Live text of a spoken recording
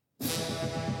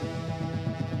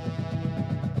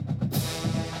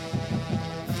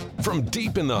From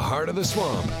deep in the heart of the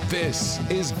swamp, this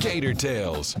is Gator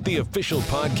Tales, the official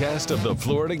podcast of the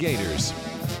Florida Gators.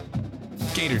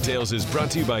 Gator Tales is brought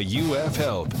to you by UF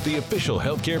Health, the official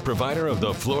healthcare provider of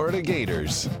the Florida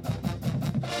Gators.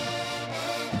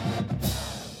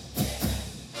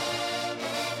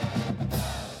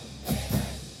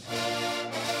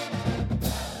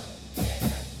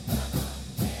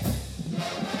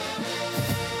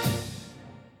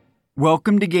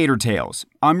 Welcome to Gator Tales.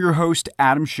 I'm your host,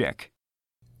 Adam Schick.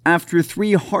 After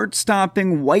 3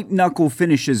 heart-stopping, white-knuckle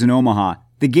finishes in Omaha,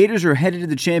 the Gators are headed to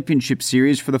the championship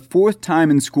series for the 4th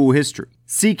time in school history,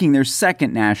 seeking their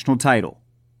 2nd national title.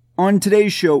 On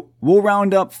today's show, we'll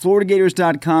round up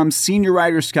FloridaGators.com's senior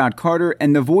writer Scott Carter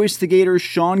and the voice of the Gators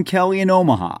Sean Kelly in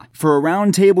Omaha for a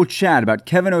roundtable chat about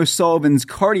Kevin O'Sullivan's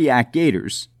cardiac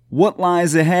Gators, what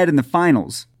lies ahead in the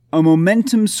finals, a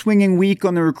momentum-swinging week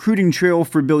on the recruiting trail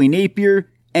for Billy Napier,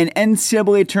 and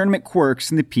NCAA tournament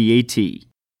quirks in the PAT.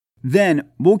 Then,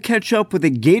 we'll catch up with a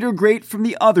Gator great from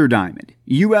the other diamond,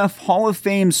 UF Hall of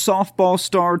Fame softball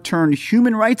star turned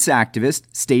human rights activist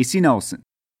Stacey Nelson.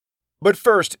 But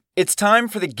first, it's time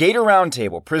for the Gator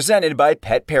Roundtable presented by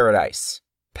Pet Paradise.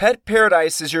 Pet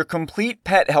Paradise is your complete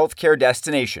pet healthcare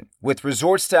destination with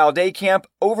resort-style day camp,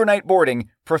 overnight boarding,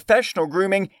 professional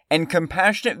grooming, and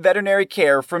compassionate veterinary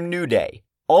care from New Day,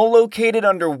 all located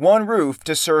under one roof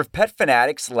to serve pet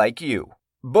fanatics like you.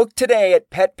 Book today at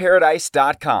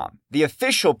PetParadise.com, the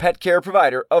official pet care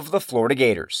provider of the Florida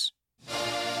Gators.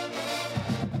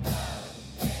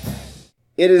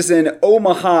 It is an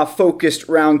Omaha-focused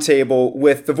roundtable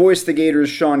with the voice of the Gators,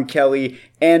 Sean Kelly,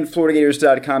 and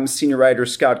FloridaGators.com senior writer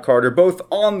Scott Carter, both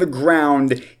on the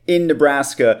ground in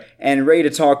Nebraska and ready to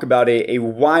talk about a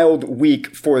wild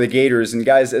week for the Gators. And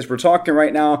guys, as we're talking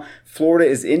right now, Florida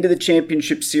is into the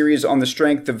championship series on the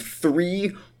strength of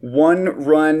 3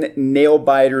 one-run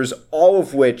nail-biters, all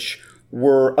of which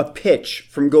were a pitch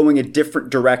from going a different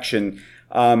direction.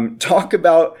 Talk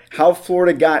about how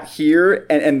Florida got here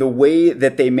and the way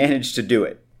that they managed to do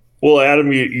it. Well,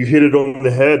 Adam, you hit it on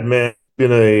the head, man. It's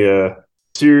been a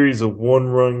series of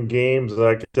one-run games,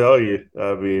 I can tell you.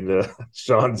 I mean,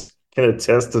 Sean's can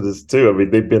attest to this, too. I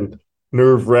mean, they've been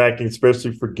nerve-wracking,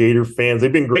 especially for Gator fans.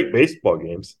 They've been great baseball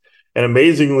games. And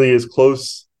amazingly, as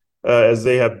close as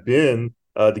they have been,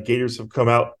 the Gators have come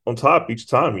out on top each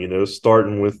time,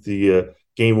 starting with the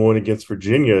game 1 against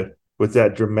Virginia, with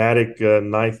that dramatic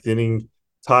 9th inning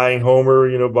tying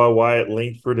homer, by Wyatt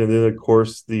Langford, and then of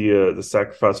course the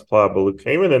sacrifice fly by Luke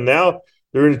Heyman, and now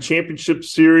they're in a championship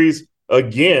series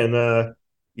again.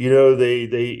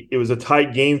 It was a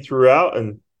tight game throughout,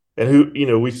 and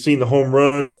we've seen the home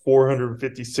run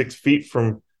 456 feet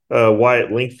from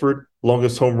Wyatt Langford,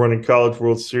 longest home run in College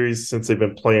World Series since they've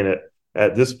been playing it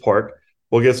at this park.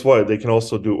 Well, guess what? They can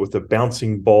also do it with a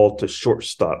bouncing ball to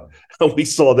shortstop. We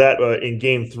saw that in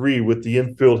Game 3 with the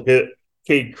infield hit,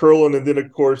 Cade Curlin, and then,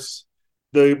 of course,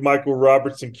 the Michael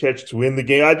Robertson catch to win the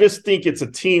game. I just think it's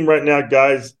a team right now,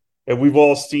 guys, and we've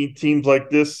all seen teams like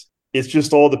this. It's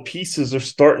just all the pieces are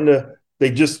starting to –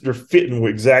 they're fitting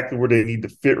exactly where they need to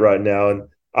fit right now. And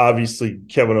obviously,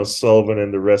 Kevin O'Sullivan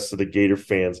and the rest of the Gator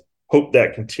fans hope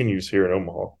that continues here in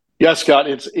Omaha. Yeah, Scott,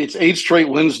 it's 8 straight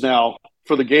wins now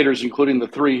for the Gators, including the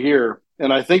 3 here.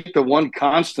 And I think the one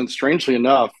constant, strangely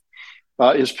enough,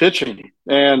 is pitching.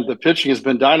 And the pitching has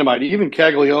been dynamite. Even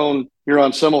Caglione here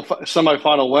on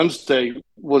semifinal Wednesday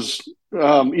was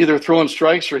either throwing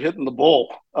strikes or hitting the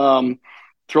bull,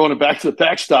 throwing it back to the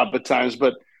backstop at times.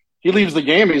 But he leaves the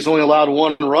game, he's only allowed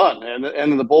 1 run. And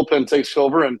then the bullpen takes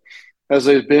over. And as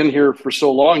they've been here for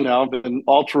so long now, been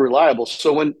ultra reliable.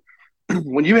 So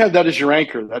when you have that as your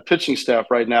anchor, that pitching staff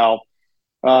right now,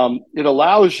 it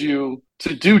allows you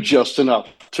to do just enough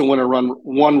to win a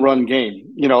 1-run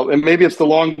game, and maybe it's the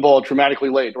long ball dramatically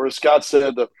late, or as Scott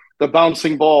said, the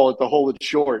bouncing ball at the hole that's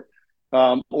short,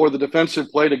 or the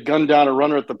defensive play to gun down a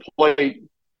runner at the plate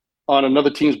on another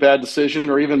team's bad decision,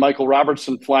 or even Michael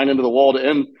Robertson flying into the wall to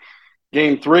end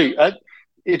Game 3.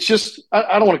 It's just,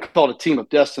 I don't want to call it a team of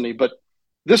destiny, but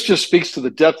this just speaks to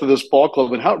the depth of this ball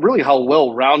club and how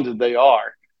well-rounded they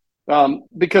are.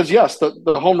 Because, yes,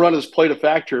 the home run has played a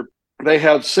factor. They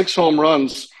have 6 home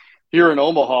runs here in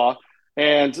Omaha,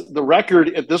 and the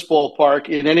record at this ballpark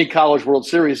in any College World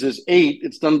Series is 8.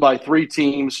 It's done by 3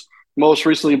 teams, most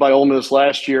recently by Ole Miss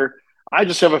last year. I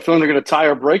just have a feeling they're going to tie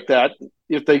or break that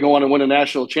if they go on and win a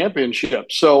national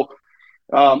championship. So,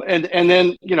 and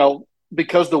then,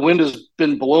 because the wind has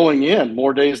been blowing in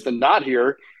more days than not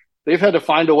here, they've had to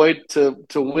find a way to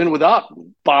win without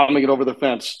bombing it over the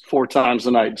fence 4 times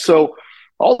a night. So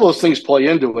all those things play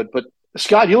into it. But,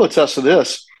 Scott, you'll attest to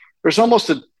this. There's almost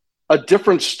a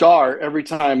different star every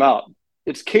time out.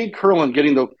 It's Cade Curlin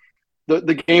getting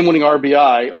the game-winning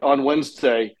RBI on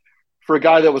Wednesday for a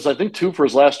guy that was, I think, 2 for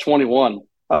his last 21.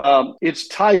 It's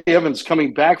Ty Evans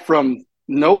coming back from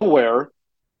nowhere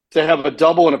to have a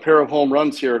double and a pair of home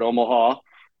runs here at Omaha.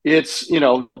 It's,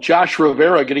 Josh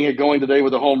Rivera getting it going today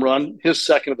with a home run, his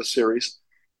second of the series.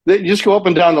 They just go up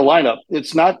and down the lineup.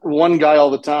 It's not one guy all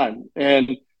the time.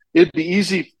 And it'd be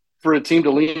easy for a team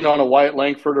to lean on a Wyatt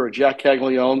Langford or a Jack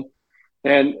Caglione.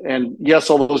 And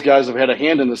yes, all those guys have had a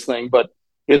hand in this thing, but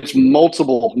it's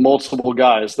multiple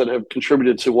guys that have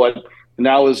contributed to what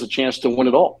now is a chance to win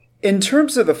it all. In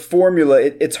terms of the formula,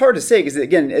 it's hard to say because,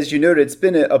 again, as you noted, it's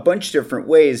been a bunch of different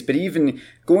ways. But even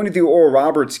going to the Oral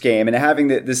Roberts game and having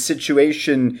the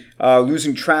situation,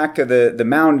 losing track of the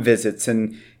mound visits,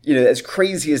 and as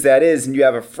crazy as that is, and you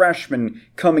have a freshman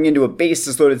coming into a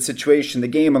bases-loaded situation, the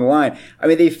game on the line. I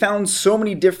mean, they found so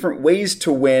many different ways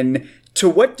to win. To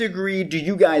what degree do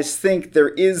you guys think there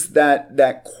is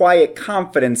that quiet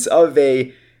confidence of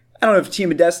I don't know if Team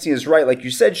of Destiny is right, like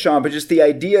you said, Sean, but just the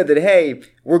idea that, hey,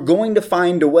 we're going to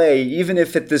find a way, even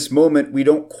if at this moment we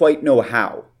don't quite know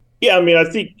how? Yeah, I mean, I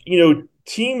think,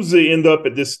 teams that end up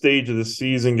at this stage of the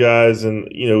season, guys, and,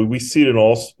 we see it in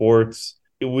all sports.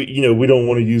 We don't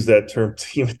want to use that term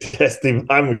Team of Destiny.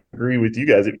 I agree with you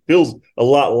guys. It feels a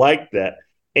lot like that.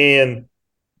 And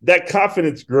that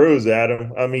confidence grows,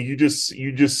 Adam. I mean, you just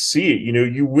see it.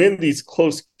 You win these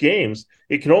close games,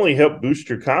 it can only help boost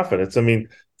your confidence. I mean,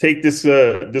 take this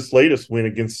latest win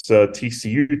against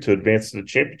TCU to advance to the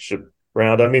championship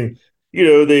round. I mean,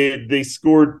 they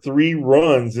scored 3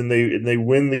 runs and they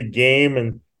win the game,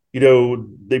 and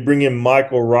they bring in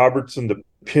Michael Robertson to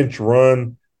pinch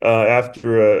run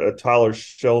after a Tyler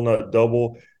Shellnut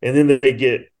double, and then they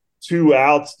get 2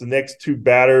 outs. The next 2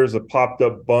 batters, a popped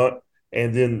up bunt,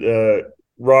 and then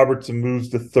Robertson moves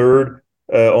to third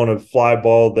on a fly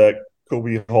ball that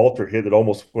Kobe Halter hit that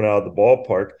almost went out of the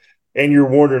ballpark. And you're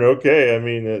wondering, okay, I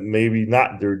mean, maybe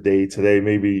not their day today.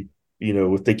 Maybe,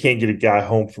 if they can't get a guy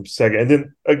home from second. And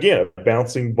then, again, a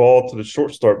bouncing ball to the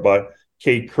shortstop by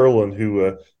Cade Curlin,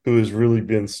 who has really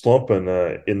been slumping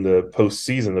in the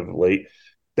postseason of late.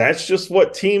 That's just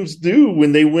what teams do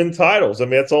when they win titles. I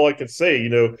mean, that's all I can say,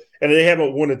 and they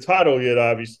haven't won a title yet,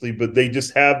 obviously, but they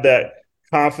just have that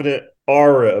confident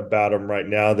aura about them right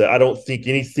now that I don't think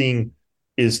anything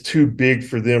is too big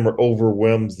for them or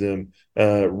overwhelms them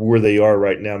where they are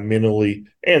right now mentally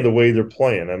and the way they're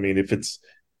playing. I mean, if it's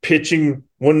pitching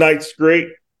one night's great,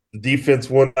 the defense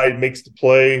one night makes the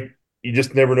play, you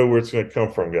just never know where it's going to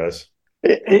come from, guys.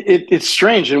 It's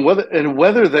strange, and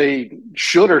whether they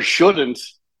should or shouldn't,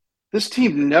 this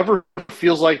team never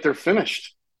feels like they're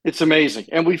finished. It's amazing,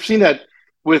 and we've seen that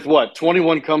with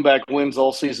 21 comeback wins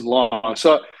all season long.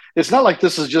 So it's not like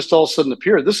this is just all of a sudden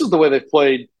appeared. This is the way they've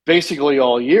played basically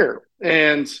all year.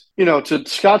 And, to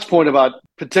Scott's point about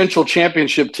potential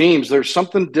championship teams, there's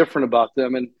something different about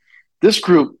them. And this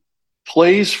group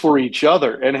plays for each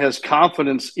other and has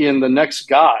confidence in the next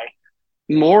guy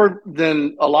more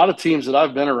than a lot of teams that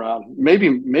I've been around,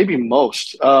 maybe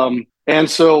most. And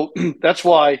so that's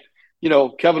why,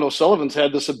 Kevin O'Sullivan's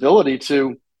had this ability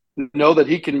to know that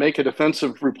he can make a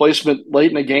defensive replacement late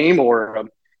in a game or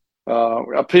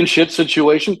a pinch hit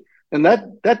situation. And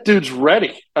that dude's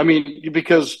ready. I mean,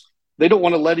 because they don't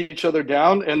want to let each other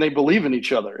down and they believe in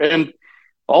each other. And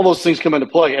all those things come into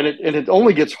play. And it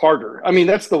only gets harder. I mean,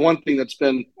 that's the one thing that's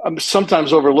been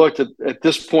sometimes overlooked at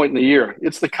this point in the year.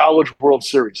 It's the College World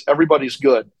Series. Everybody's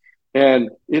good. And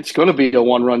it's going to be a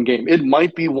one-run game. It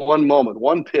might be one moment,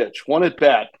 one pitch, one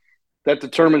at-bat that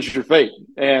determines your fate.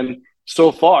 And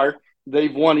so far,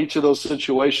 they've won each of those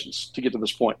situations to get to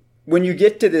this point. When you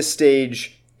get to this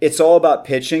stage, it's all about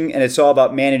pitching and it's all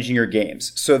about managing your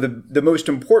games. So the most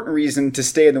important reason to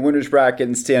stay in the winner's bracket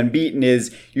and stay unbeaten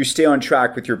is you stay on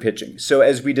track with your pitching. So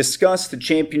as we discuss the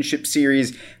championship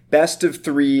series, best of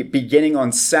 3 beginning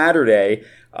on Saturday,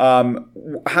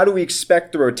 how do we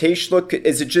expect the rotation look?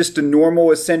 Is it just a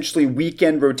normal, essentially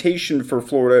weekend rotation for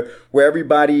Florida where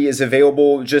everybody is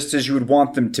available just as you would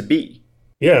want them to be?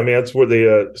 Yeah, I mean, that's what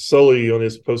they Sully on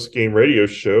his post-game radio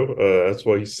show, that's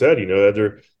what he said,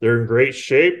 they're in great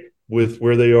shape with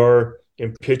where they are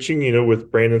in pitching,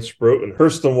 with Brandon Sproat and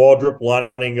Hurston Waldrop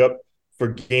lining up for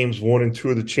games 1 and 2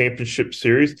 of the championship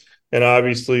series. And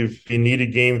obviously, if you need a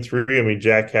game 3, I mean,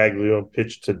 Jack Caglione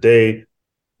pitched today,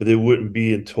 but it wouldn't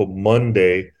be until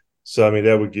Monday. So, I mean,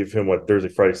 that would give him, Thursday,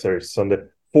 Friday, Saturday, Sunday,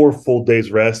 4 full days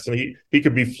rest. And he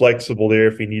could be flexible there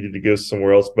if he needed to go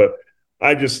somewhere else. But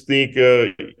I just think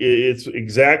it's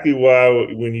exactly why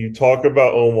when you talk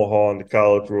about Omaha and the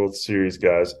College World Series,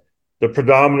 guys, the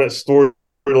predominant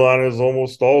storyline is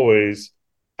almost always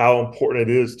how important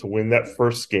it is to win that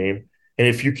first game And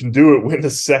if you can do it, win the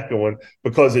second one,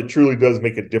 because it truly does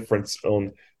make a difference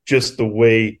on just the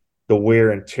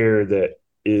wear and tear that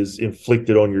is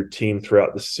inflicted on your team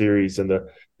throughout the series. And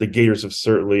the Gators have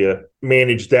certainly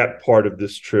managed that part of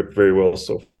this trip very well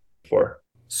so far.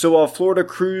 So while Florida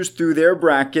cruised through their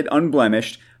bracket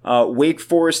unblemished, Wake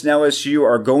Forest and LSU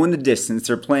are going the distance.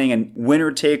 They're playing a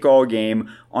winner-take-all game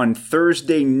on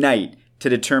Thursday night to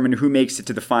determine who makes it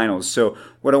to the finals. So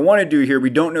what I want to do here,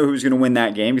 we don't know who's going to win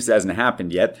that game because it hasn't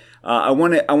happened yet. I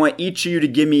want each of you to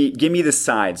give me the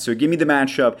side. So give me the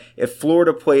matchup. If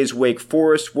Florida plays Wake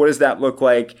Forest, what does that look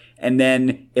like? And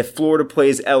then if Florida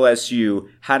plays LSU,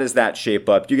 how does that shape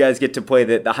up? You guys get to play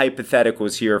the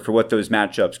hypotheticals here for what those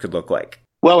matchups could look like.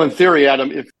 Well, in theory,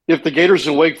 Adam, if the Gators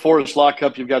and Wake Forest lock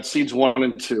up, you've got seeds 1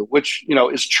 and 2, which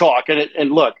is chalk.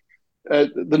 And look,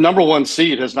 the number 1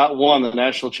 seed has not won the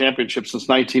national championship since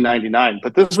 1999.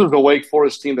 But this is a Wake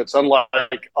Forest team that's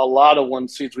unlike a lot of 1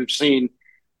 seeds we've seen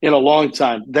in a long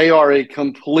time. They are a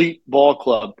complete ball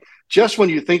club. Just when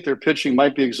you think their pitching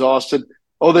might be exhausted,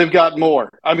 they've got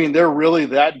more. I mean, they're really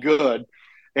that good.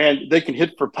 And they can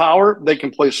hit for power. They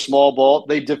can play small ball.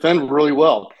 They defend really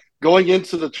well. Going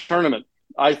into the tournament,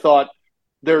 I thought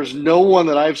there's no one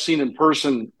that I've seen in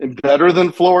person better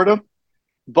than Florida.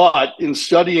 But in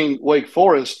studying Wake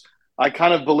Forest, I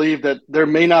kind of believe that there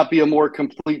may not be a more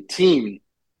complete team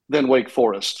than Wake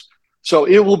Forest. So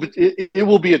it will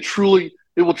truly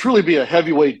be a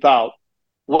heavyweight bout,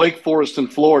 Wake Forest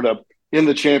and Florida in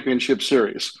the championship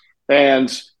series. And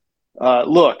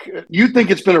look, you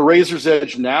think it's been a razor's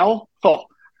edge now?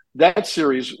 That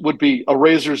series would be a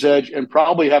razor's edge and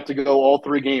probably have to go all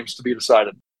 3 games to be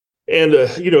decided. And,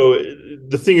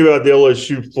 the thing about the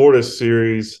LSU-Florida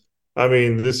series, I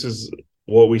mean, this is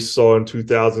what we saw in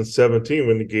 2017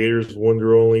 when the Gators won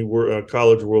their only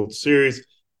College World Series.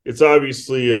 It's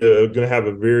obviously going to have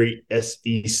a very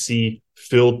SEC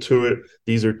feel to it.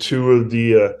 These are 2 of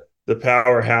the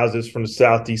powerhouses from the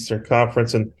Southeastern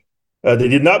Conference, and they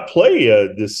did not play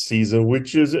this season,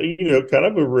 which is, kind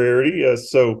of a rarity.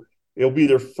 So it'll be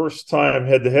their first time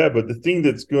head-to-head. But the thing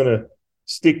that's going to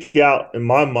stick out in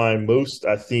my mind most,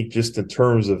 I think, just in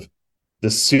terms of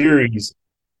the series,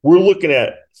 we're looking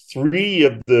at 3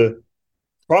 of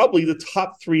probably the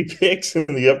top 3 picks in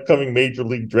the upcoming Major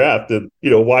League Draft. And,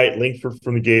 Wyatt Langford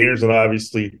from the Gators and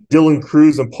obviously Dylan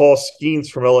Cruz and Paul Skeens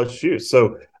from LSU.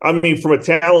 So, I mean, from a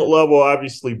talent level,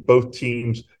 obviously both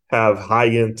teams have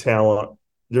high-end talent.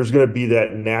 There's going to be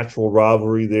that natural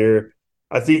rivalry there.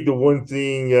 I think the one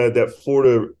thing that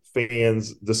Florida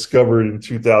fans discovered in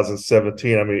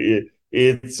 2017, I mean,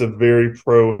 it's a very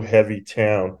pro-heavy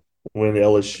town when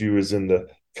LSU is in the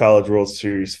College World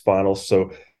Series finals.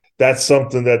 So that's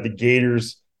something that the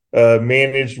Gators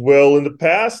managed well in the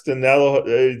past, and now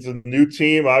it's a new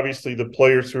team. Obviously, the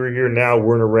players who are here now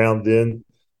weren't around then,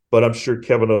 but I'm sure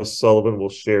Kevin O'Sullivan will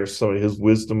share some of his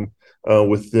wisdom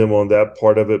with them on that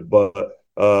part of it. But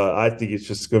I think it's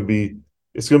just going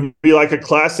to be like a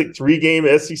classic 3-game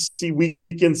SEC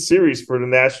weekend series for the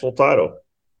national title.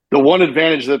 The one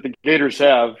advantage that the Gators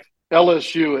have,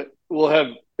 LSU will have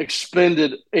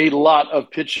expended a lot of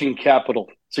pitching capital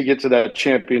to get to that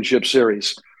championship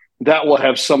series. That will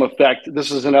have some effect.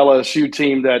 This is an LSU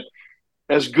team that,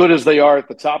 as good as they are at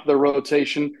the top of their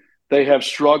rotation, they have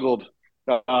struggled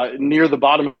near the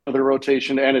bottom of their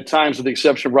rotation, and at times, with the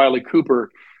exception of Riley Cooper,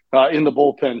 in the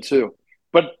bullpen too.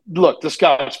 But look, to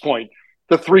Scott's point,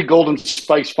 the 3 Golden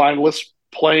Spikes finalists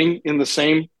playing in the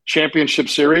same championship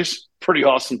series, pretty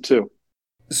awesome too.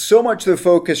 So much of the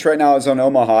focus right now is on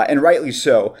Omaha, and rightly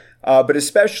so, but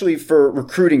especially for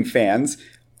recruiting fans.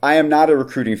 I am not a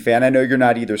recruiting fan. I know you're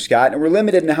not either, Scott, and we're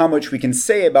limited in how much we can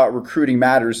say about recruiting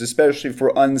matters, especially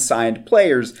for unsigned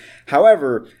players.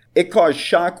 However, it caused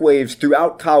shockwaves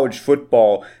throughout college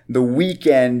football the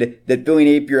weekend that Billy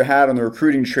Napier had on the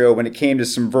recruiting trail when it came to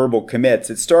some verbal commits.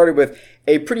 It started with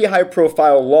a pretty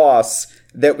high-profile loss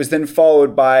that was then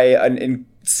followed by an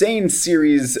insane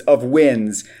series of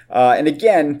wins. And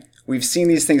again, we've seen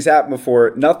these things happen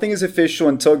before. Nothing is official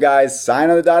until guys sign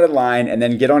on the dotted line and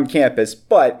then get on campus.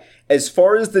 But as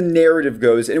far as the narrative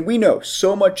goes, and we know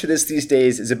so much of this these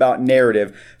days is about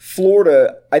narrative,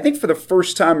 Florida, I think for the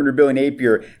first time under Billy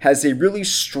Napier, has a really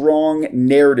strong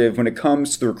narrative when it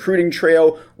comes to the recruiting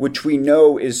trail, which we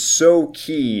know is so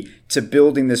key to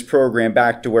building this program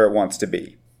back to where it wants to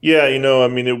be. Yeah, I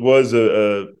mean, it was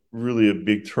a really a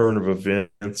big turn of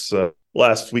events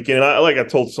last weekend. And I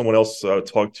told someone else I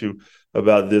talked to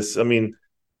about this. I mean,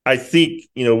 I think,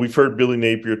 we've heard Billy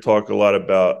Napier talk a lot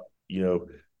about,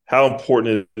 how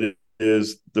important it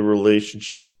is, the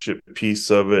relationship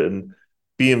piece of it, and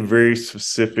being very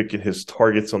specific in his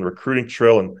targets on the recruiting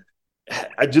trail. And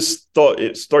I just thought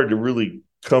it started to really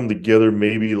come together,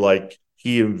 maybe like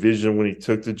he envisioned when he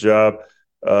took the job.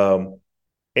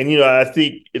 And I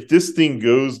think if this thing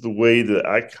goes the way that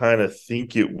I kind of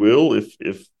think it will,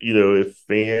 if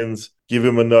fans give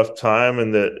him enough time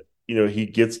and that he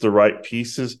gets the right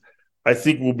pieces, I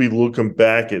think we'll be looking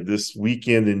back at this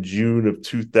weekend in June of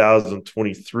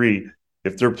 2023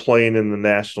 if they're playing in the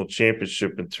national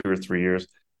championship in 2 or 3 years.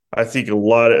 I think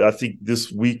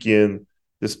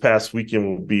this past weekend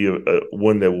will be a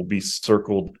one that will be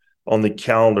circled on the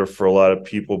calendar for a lot of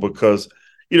people because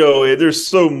there's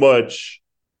so much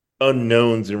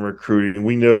unknowns in recruiting.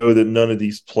 We know that none of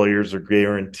these players are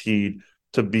guaranteed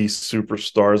to be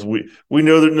superstars. We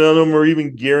know that none of them are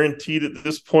even guaranteed at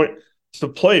this point to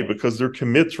play because they're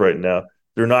commits right now.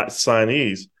 They're not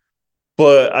signees.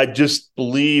 But I just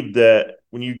believe that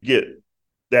when you get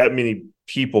that many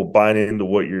people buying into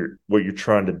what you're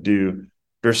trying to do,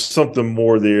 there's something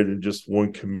more there than just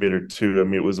one commit or two. I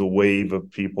mean, it was a wave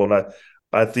of people, and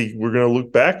I think we're going to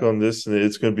look back on this, and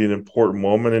it's going to be an important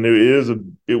moment. And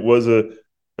it was a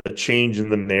change in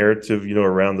the narrative,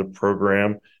 around the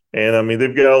program. And I mean,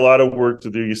 they've got a lot of work to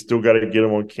do. You still got to get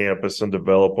them on campus and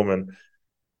develop them.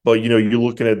 But you're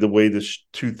looking at the way this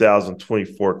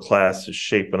 2024 class is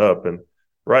shaping up, and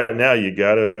right now you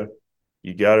gotta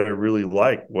really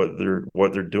like what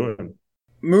they're doing.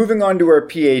 Moving on to our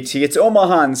PAT, it's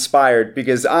Omaha inspired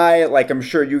because like I'm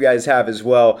sure you guys have as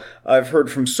well, I've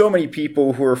heard from so many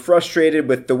people who are frustrated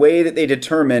with the way that they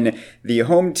determine the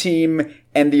home team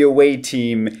and the away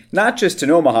team, not just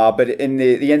in Omaha, but in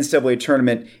the NCAA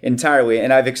tournament entirely.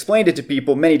 And I've explained it to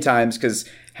people many times because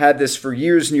had this for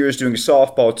years and years doing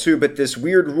softball too, but this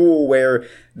weird rule where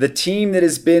the team that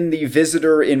has been the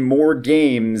visitor in more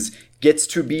games gets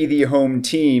to be the home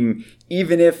team,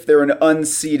 even if they're an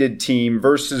unseeded team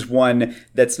versus one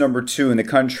that's number 2 in the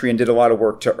country and did a lot of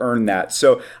work to earn that.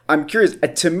 So I'm curious,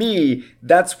 to me,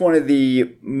 that's one of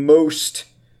the most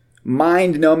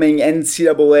mind-numbing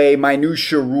NCAA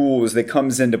minutia rules that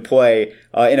comes into play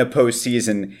in a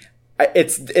postseason.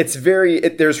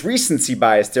 There's recency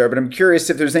bias there, but I'm curious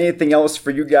if there's anything else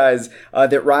for you guys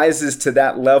that rises to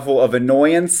that level of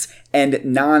annoyance and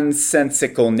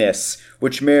nonsensicalness,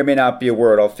 which may or may not be a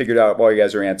word. I'll figure it out while you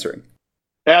guys are answering.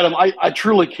 Adam, I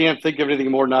truly can't think of anything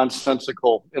more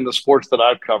nonsensical in the sports that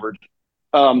I've covered.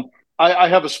 I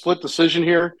have a split decision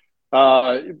here.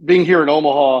 Being here in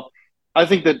Omaha, I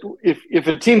think that if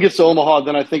a team gets to Omaha,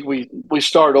 then I think we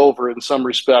start over in some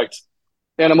respect.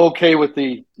 And I'm okay with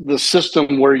the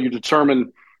system where you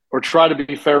determine or try to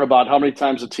be fair about how many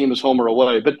times a team is home or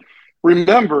away. But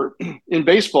remember, in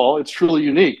baseball, it's truly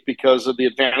unique because of the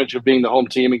advantage of being the home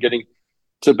team and getting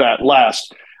to bat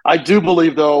last. I do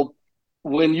believe, though,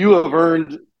 when you have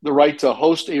earned the right to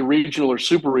host a regional or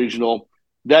super regional,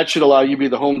 that should allow you to be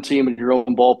the home team in your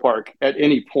own ballpark at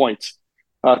any point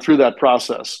through that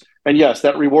process. And yes,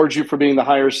 that rewards you for being the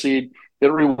higher seed. It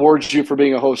rewards you for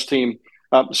being a host team.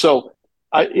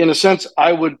 In a sense,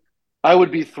 I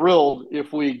would be thrilled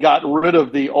if we got rid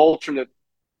of the alternate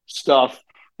stuff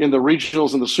in the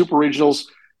regionals and the super regionals,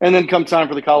 and then come time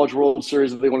for the College World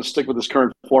Series, if they want to stick with this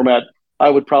current format, I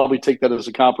would probably take that as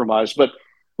a compromise. But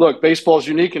look, baseball is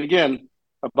unique, and again,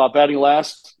 about batting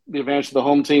last, the advantage of the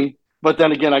home team. But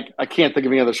then again, I can't think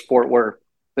of any other sport where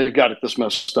they've got it this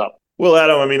messed up. Well,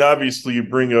 Adam, I mean, obviously you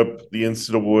bring up the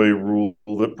NCAA rule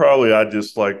that probably I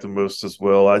dislike the most as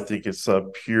well. I think it's a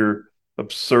pure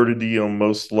absurdity on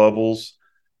most levels,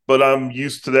 but I'm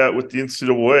used to that with the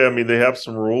NCAA. I mean, they have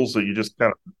some rules that you just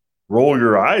kind of roll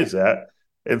your eyes at.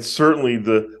 And certainly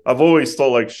I've always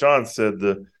thought, like Sean said,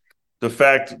 the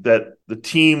fact that the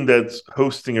team that's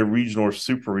hosting a regional or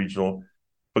super regional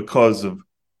because of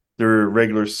their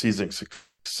regular season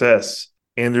success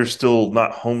and they're still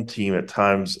not home team at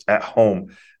times at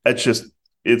home,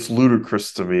 it's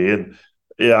ludicrous to me. And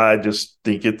yeah, I just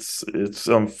think it's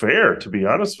unfair, to be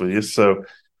honest with you. So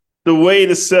the way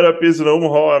the setup is in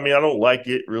Omaha, I mean, I don't like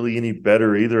it really any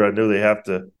better either. I know they have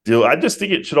to deal. I just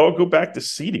think it should all go back to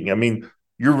seeding. I mean,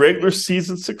 your regular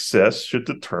season success should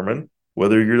determine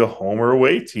whether you're the home or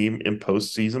away team in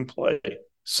postseason play.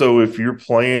 So if you're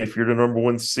the number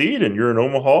 1 seed and you're in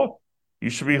Omaha,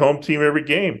 you should be home team every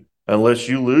game unless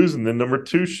you lose, and then number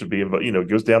 2 should be,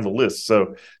 goes down the list.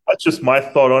 So that's just my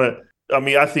thought on it. I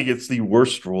mean, I think it's the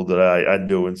worst rule that I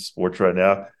know in sports right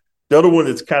now. The other one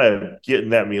that's kind of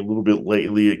getting at me a little bit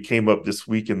lately, it came up this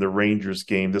week in the Rangers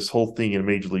game, this whole thing in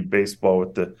Major League Baseball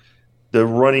with the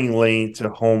running lane to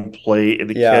home plate and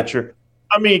the catcher.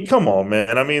 I mean, come on,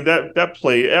 man. I mean, that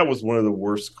play, that was one of the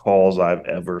worst calls I've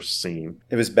ever seen.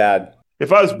 It was bad.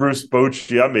 If I was Bruce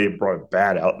Bochy, I may have brought a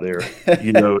bat out there,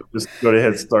 just go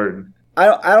ahead and start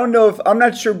I don't know if I'm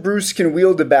not sure Bruce can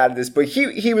wield a bat at this, but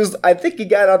he was, I think he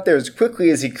got up there as quickly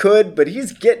as he could, but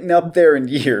he's getting up there in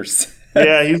years.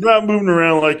 Yeah, he's not moving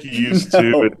around like he used No.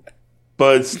 to,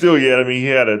 but still, yeah. I mean, he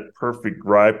had a perfect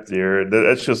gripe there.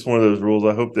 That's just one of those rules.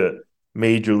 I hope that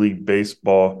Major League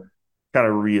Baseball kind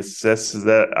of reassesses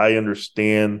that. I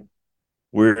understand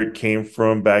where it came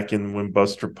from back in when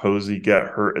Buster Posey got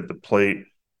hurt at the plate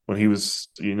when he was,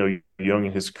 young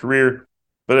in his career.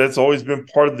 But it's always been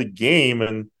part of the game,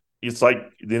 and it's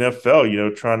like the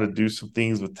NFL, trying to do some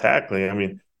things with tackling. I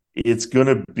mean, it's going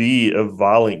to be a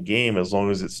violent game as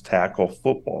long as it's tackle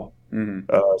football. Mm-hmm.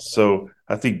 So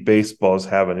I think baseball is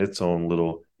having its own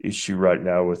little issue right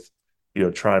now with,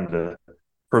 trying to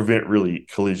prevent really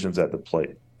collisions at the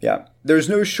plate. Yeah, there's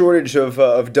no shortage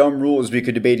of dumb rules we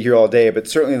could debate here all day, but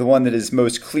certainly the one that is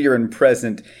most clear and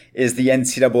present is the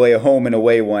NCAA home and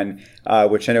away one,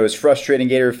 which I know is frustrating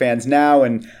Gator fans now.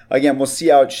 And again, we'll see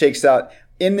how it shakes out.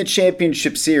 In the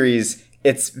championship series,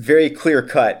 it's very clear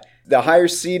cut. The higher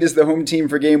seed is the home team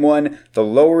for game one, the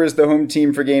lower is the home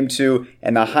team for game two,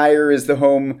 and the higher is the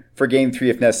home for game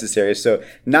three if necessary. So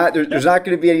there's not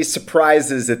going to be any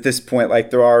surprises at this point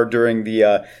like there are during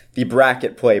the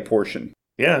bracket play portion.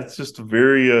 Yeah, it's just a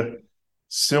very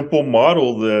simple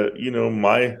model that,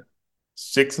 my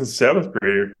 6th and 7th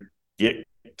grader get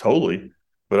totally,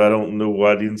 but I don't know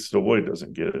why the NCAA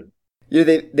doesn't get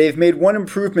it. They've made one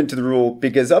improvement to the rule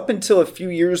because up until a few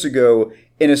years ago,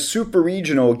 in a super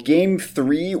regional, game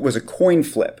 3 was a coin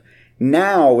flip.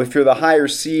 Now, if you're the higher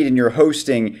seed and you're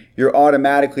hosting, you're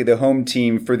automatically the home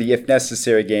team for the if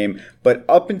necessary game. But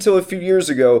up until a few years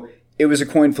ago, it was a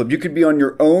coin flip. You could be on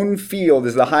your own field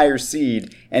as the higher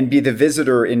seed and be the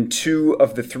visitor in 2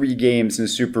 of the 3 games in the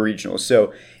super regional.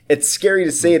 So it's scary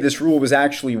to say this rule was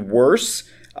actually worse.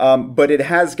 But it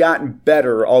has gotten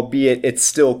better, albeit it's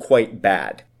still quite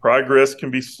bad. Progress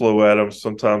can be slow, Adam.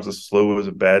 Sometimes as slow as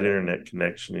a bad internet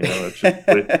connection. It's just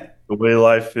the way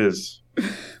life is.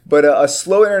 But a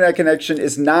slow internet connection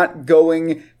is not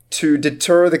going to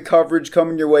deter the coverage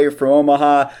coming your way from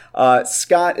Omaha.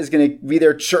 Scott is going to be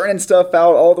there churning stuff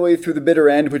out all the way through the bitter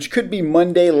end, which could be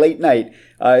Monday late night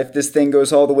if this thing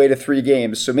goes all the way to 3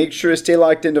 games. So make sure to stay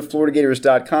locked into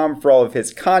FloridaGators.com for all of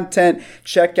his content.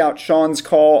 Check out Sean's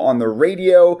call on the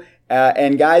radio.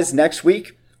 And guys, next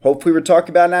week, hopefully we're talking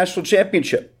about a national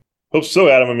championship. Hope so,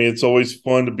 Adam. I mean, it's always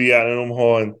fun to be out in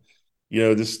Omaha. And,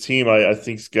 this team, I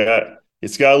think,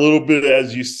 it's got a little bit,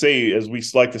 as you say, as we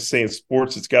like to say in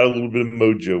sports, it's got a little bit of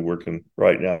mojo working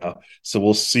right now. So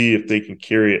we'll see if they can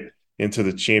carry it into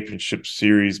the championship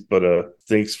series. But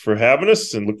thanks for having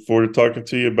us, and look forward to talking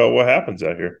to you about what happens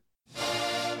out here.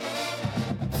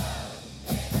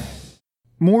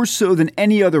 More so than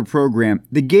any other program,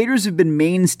 the Gators have been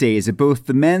mainstays at both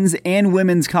the men's and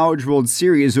women's College World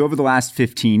Series over the last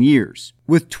 15 years,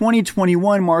 with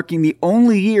 2021 marking the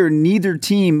only year neither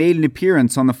team made an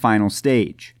appearance on the final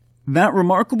stage. That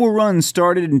remarkable run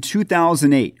started in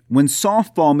 2008 when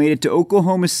softball made it to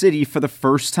Oklahoma City for the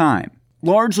first time,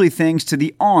 largely thanks to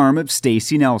the arm of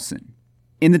Stacey Nelson.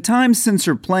 In the time since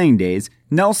her playing days,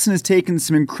 Nelson has taken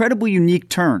some incredibly unique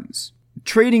turns,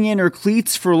 trading in her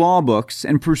cleats for law books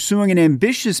and pursuing an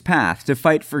ambitious path to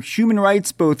fight for human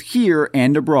rights both here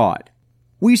and abroad.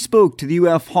 We spoke to the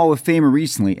UF Hall of Famer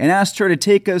recently and asked her to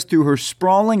take us through her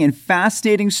sprawling and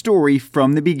fascinating story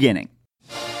from the beginning.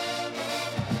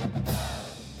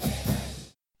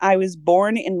 I was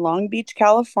born in Long Beach,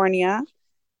 California.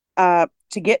 To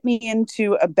get me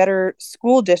into a better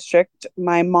school district,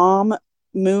 my mom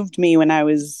moved me when I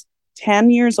was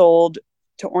 10 years old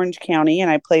to Orange County, and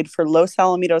I played for Los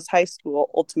Alamitos High School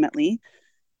ultimately.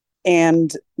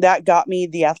 And that got me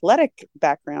the athletic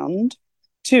background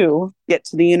to get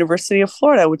to the University of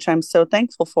Florida, which I'm so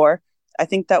thankful for. I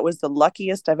think that was the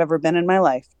luckiest I've ever been in my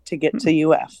life to get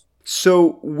to UF.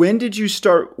 So when did you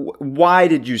start? Why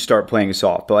did you start playing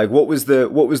softball? Like, what was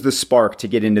the spark to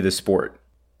get into the sport?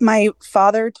 My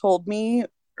father told me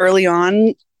early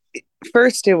on.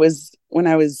 First, it was when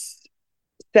I was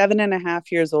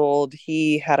 7.5 years old.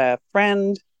 He had a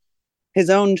friend, his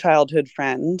own childhood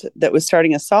friend, that was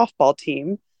starting a softball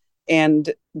team,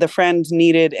 and the friend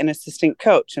needed an assistant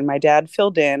coach, and my dad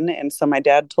filled in. And so my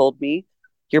dad told me,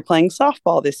 "You're playing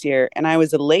softball this year." And I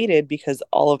was elated because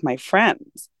all of my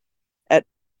friends at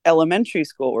elementary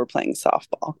school were playing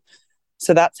softball.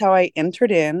 So that's how I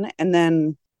entered in. And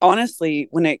then honestly,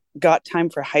 when it got time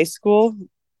for high school,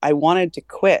 I wanted to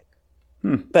quit.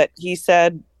 But he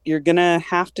said, "You're going to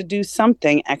have to do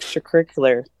something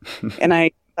extracurricular." And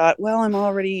I thought, well, I'm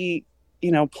already,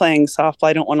 playing softball.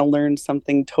 I don't want to learn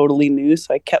something totally new.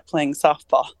 So I kept playing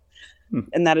softball.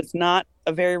 And that is not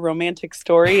a very romantic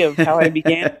story of how I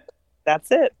began. That's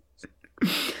it.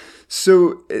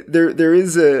 So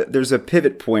there's a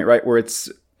pivot point, right? Where it's,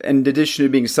 in addition to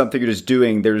being something you're just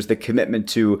doing, there's the commitment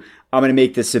to, I'm going to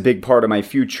make this a big part of my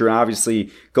future. And obviously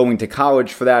going to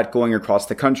college for that, going across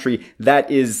the country,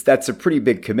 that's a pretty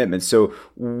big commitment. So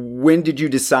when did you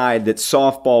decide that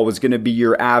softball was going to be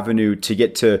your avenue to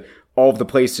get to all of the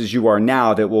places you are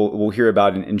now that we'll hear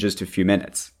about in just a few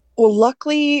minutes? Well,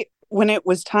 luckily, when it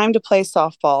was time to play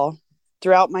softball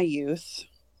throughout my youth,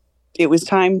 it was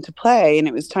time to play and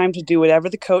it was time to do whatever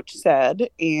the coach said.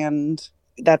 And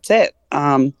that's it.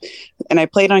 And I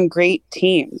played on great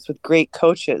teams with great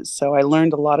coaches. So I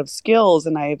learned a lot of skills,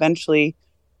 and I eventually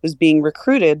was being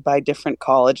recruited by different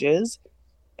colleges.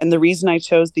 And the reason I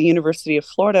chose the University of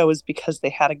Florida was because they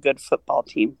had a good football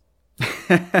team.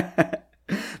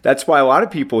 That's why a lot of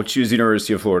people choose the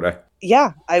University of Florida.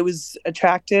 Yeah, I was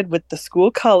attracted with the school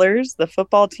colors, the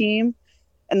football team,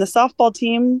 and the softball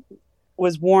team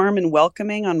was warm and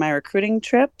welcoming on my recruiting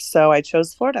trip. So I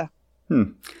chose Florida.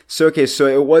 So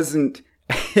it wasn't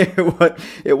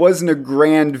it wasn't a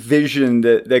grand vision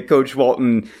that Coach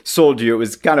Walton sold you. It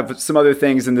was kind of some other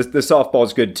things, and the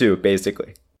softball's good too,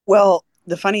 basically. Well,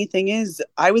 the funny thing is,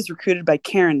 I was recruited by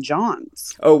Karen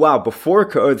Johns. Oh wow!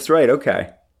 That's right. Okay.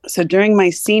 So during my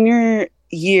senior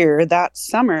year that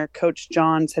summer, Coach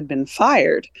Johns had been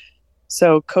fired.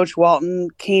 So Coach Walton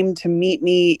came to meet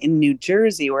me in New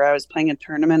Jersey, where I was playing a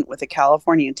tournament with a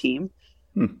California team,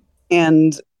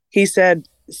 and he said,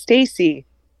 "Stacey,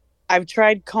 I've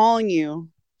tried calling you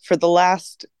for the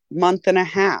last month and a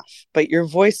half, but your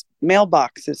voice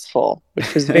mailbox is full,"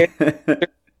 which was very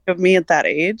of me at that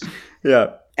age.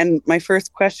 Yeah. And my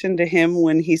first question to him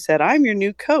when he said, "I'm your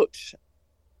new coach,"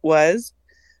 was,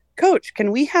 "Coach,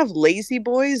 can we have lazy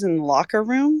boys in the locker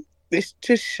room?" This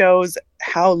just shows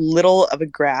how little of a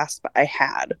grasp I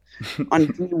had on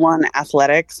D1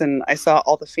 athletics. And I saw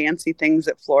all the fancy things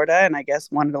at Florida and I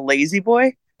guess wanted a lazy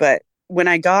boy. But when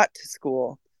I got to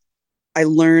school, I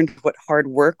learned what hard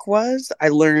work was. I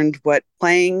learned what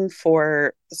playing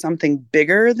for something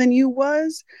bigger than you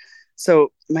was.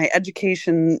 So my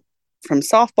education from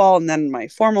softball and then my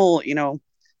formal,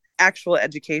 actual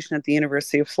education at the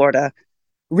University of Florida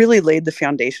really laid the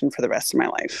foundation for the rest of my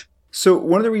life. So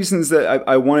one of the reasons that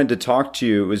I wanted to talk to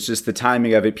you was just the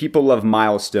timing of it. People love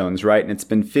milestones, right? And it's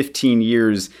been 15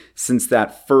 years since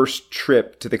that first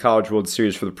trip to the College World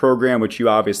Series for the program, which you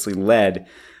obviously led.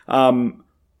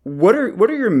 What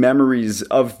are your memories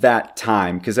of that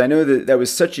time? Because I know that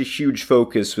was such a huge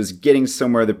focus, was getting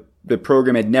somewhere the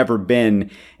program had never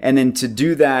been. And then to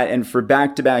do that and for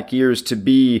back-to-back years to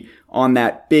be on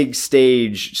that big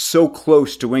stage, so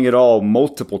close to win it all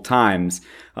multiple times.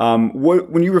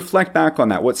 When you reflect back on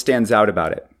that, what stands out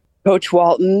about it? Coach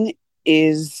Walton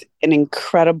is an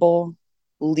incredible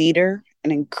leader,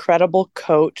 an incredible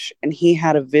coach, and he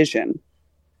had a vision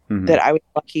that I was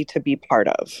lucky to be part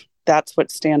of. That's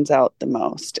what stands out the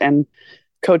most. And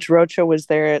Coach Rocha was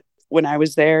there when I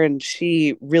was there, and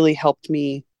she really helped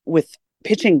me with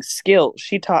pitching skills.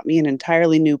 She taught me an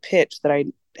entirely new pitch that I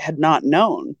had not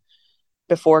known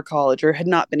before college or had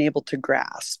not been able to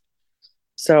grasp.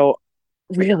 So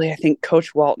really, I think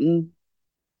Coach Walton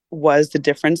was the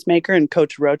difference maker, and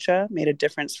Coach Rocha made a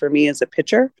difference for me as a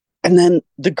pitcher. And then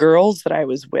the girls that I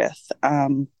was with,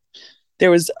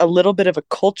 there was a little bit of a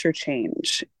culture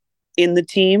change in the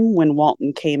team when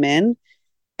Walton came in,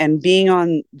 and being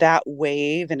on that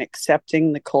wave and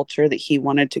accepting the culture that he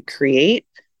wanted to create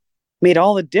made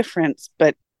all the difference.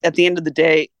 But at the end of the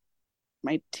day,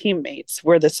 my teammates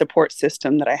were the support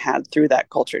system that I had through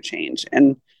that culture change.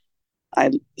 And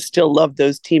I still love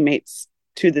those teammates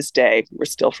to this day. We're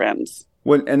still friends.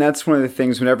 And that's one of the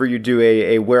things whenever you do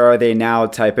a where are they now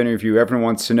type interview, everyone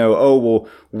wants to know, oh, well,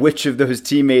 which of those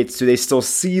teammates do they still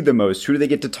see the most? Who do they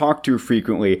get to talk to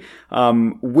frequently?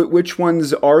 Which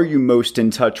ones are you most in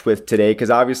touch with today?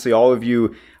 Because obviously all of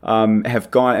you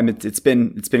have gone, I mean, it's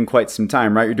been quite some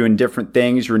time, right? You're doing different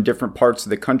things. You're in different parts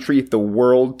of the country, the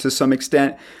world to some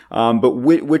extent. But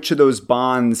which of those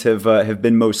bonds have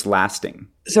been most lasting?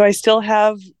 So I still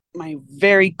have my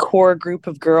very core group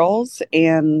of girls,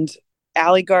 and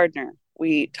Allie Gardner.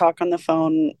 We talk on the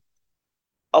phone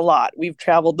a lot. We've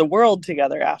traveled the world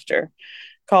together after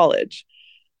college.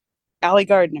 Allie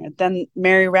Gardner. Then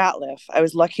Mary Ratliff. I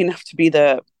was lucky enough to be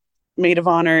the maid of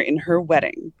honor in her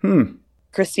wedding.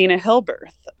 Christina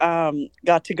Hilberth.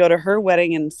 Got to go to her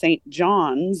wedding in St.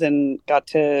 John's and got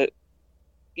to,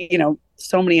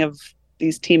 so many of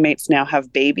these teammates now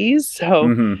have babies.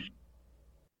 So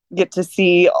get to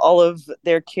see all of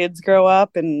their kids grow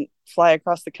up and fly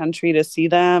across the country to see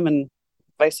them and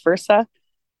vice versa.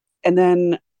 And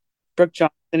then Brooke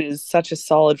Johnson and is such a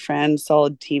solid friend,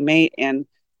 solid teammate, and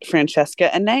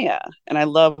Francesca Anea. And I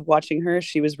love watching her.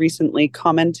 She was recently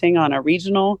commenting on a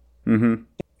regional. Mm-hmm.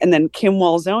 And then Kim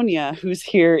Walzonia, who's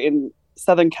here in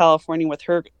Southern California with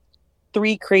her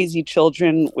 3 crazy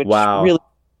children, which really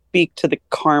speak to the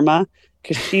karma,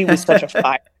 because she was such a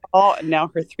fireball, and now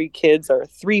her 3 kids are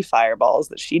 3 fireballs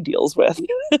that she deals with.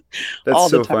 That's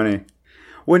so funny.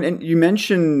 And you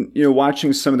mentioned,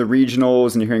 watching some of the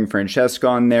regionals and hearing Francesca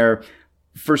on there.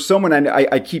 For someone,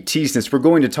 I keep teasing this, we're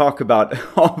going to talk about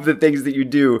all of the things that you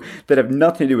do that have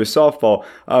nothing to do with softball.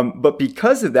 But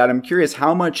because of that, I'm curious,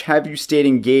 how much have you stayed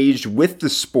engaged with the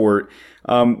sport,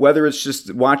 whether it's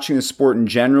just watching the sport in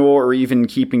general or even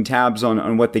keeping tabs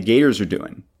on what the Gators are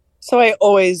doing? So I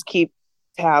always keep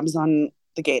tabs on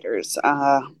the Gators.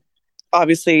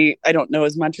 Obviously, I don't know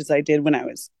as much as I did when I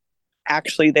was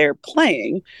actually there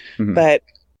playing, but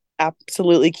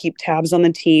absolutely keep tabs on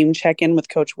the team, check in with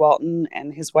Coach Walton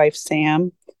and his wife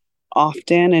Sam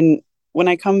often. And when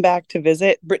I come back to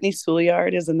visit, Brittany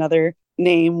Souliard is another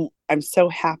name. I'm so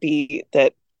happy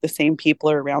that the same people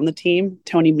are around the team.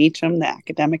 Tony Meacham, the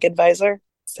academic advisor.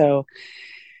 So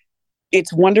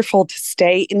it's wonderful to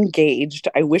stay engaged.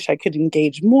 I wish I could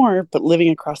engage more, but living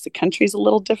across the country is a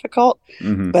little difficult.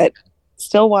 But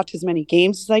still watch as many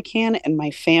games as I can, and my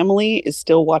family is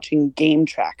still watching Game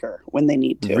Tracker when they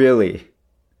need to. Really?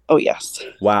 Oh, yes.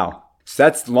 Wow. So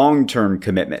that's long-term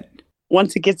commitment.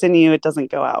 Once it gets in you, it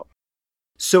doesn't go out.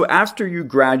 So after you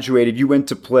graduated, you went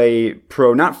to play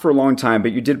pro, not for a long time,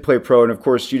 but you did play pro. And of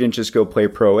course, you didn't just go play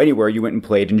pro anywhere. You went and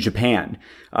played in Japan.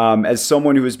 As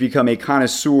someone who has become a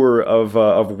connoisseur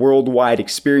of worldwide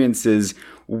experiences,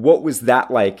 what was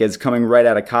that like as coming right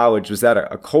out of college? Was that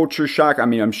a culture shock? I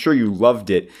mean, I'm sure you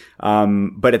loved it.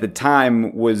 But at the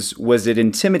time, was it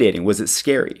intimidating? Was it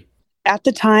scary? At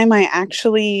the time, I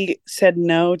actually said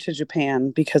no to Japan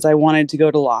because I wanted to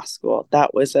go to law school.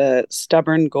 That was a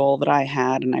stubborn goal that I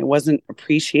had, and I wasn't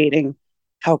appreciating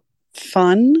how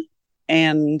fun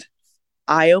and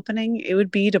eye-opening it would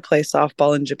be to play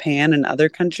softball in Japan and other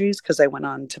countries, because I went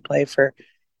on to play for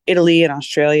Italy and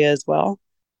Australia as well.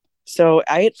 So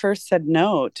I at first said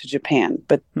no to Japan,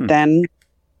 but then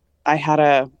I had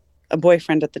a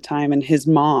boyfriend at the time, and his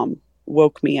mom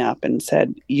woke me up and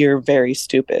said, "You're very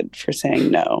stupid for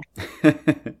saying no."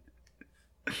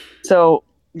 So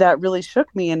that really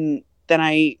shook me. And then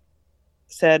I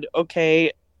said,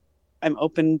 okay, I'm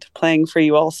open to playing for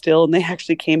you all still. And they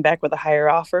actually came back with a higher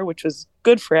offer, which was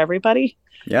good for everybody.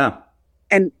 Yeah.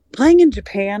 And playing in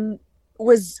Japan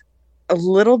was a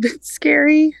little bit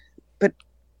scary, but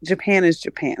Japan is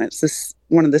Japan. It's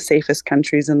one of the safest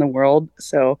countries in the world.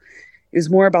 So it was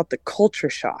more about the culture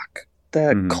shock.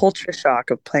 Culture shock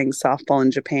of playing softball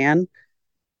in Japan.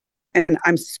 And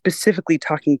I'm specifically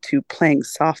talking to playing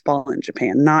softball in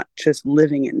Japan, not just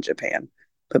living in Japan,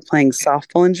 but playing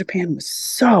softball in Japan is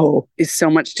so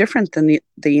much different than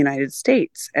the United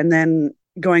States. And then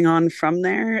going on from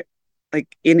there,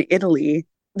 like in Italy,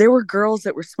 there were girls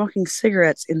that were smoking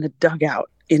cigarettes in the dugout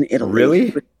in Italy.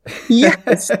 Really?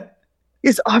 Yes.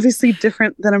 It's obviously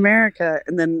different than America.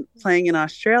 And then playing in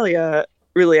Australia,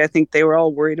 really, I think they were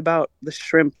all worried about the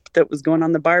shrimp that was going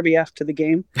on the Barbie after the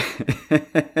game.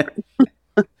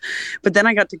 But then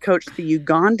I got to coach the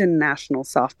Ugandan national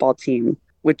softball team,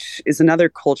 which is another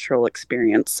cultural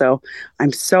experience. So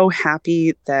I'm so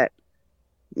happy that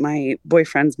my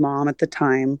boyfriend's mom at the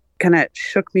time kind of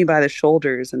shook me by the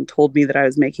shoulders and told me that I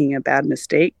was making a bad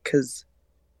mistake, because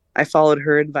I followed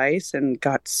her advice and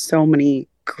got so many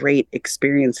great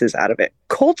experiences out of it.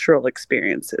 Cultural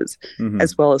experiences,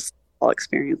 as well as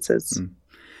experiences.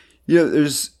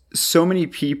 There's so many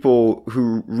people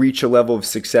who reach a level of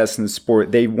success in the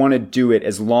sport. They want to do it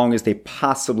as long as they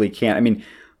possibly can. I mean,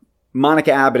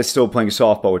 Monica Abbott is still playing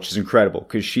softball, which is incredible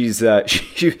because she's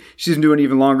been doing it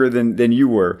even longer than you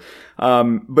were.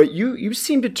 But you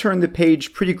seem to turn the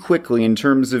page pretty quickly in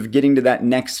terms of getting to that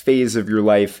next phase of your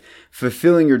life,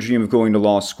 fulfilling your dream of going to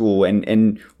law school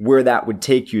and where that would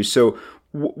take you. So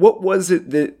what was it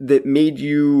that made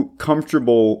you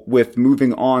comfortable with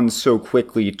moving on so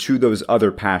quickly to those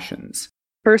other passions?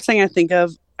 First thing I think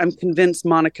of, I'm convinced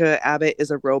Monica Abbott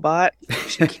is a robot.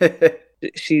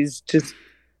 She's just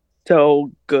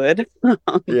so good.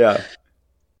 Yeah.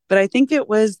 But I think it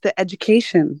was the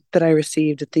education that I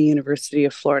received at the University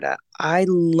of Florida. I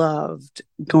loved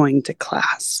going to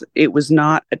class. It was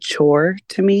not a chore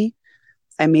to me.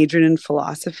 I majored in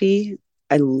philosophy.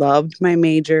 I loved my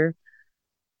major.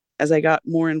 As I got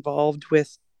more involved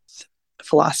with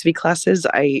philosophy classes,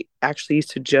 I actually used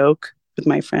to joke with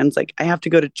my friends, like, I have to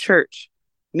go to church,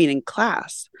 meaning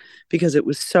class, because it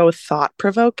was so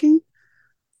thought-provoking.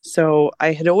 So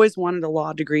I had always wanted a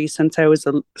law degree since I was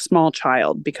a small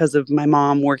child because of my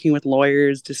mom working with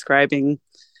lawyers, describing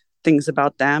things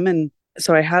about them. And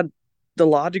so I had the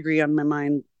law degree on my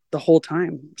mind the whole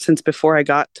time since before I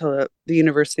got to the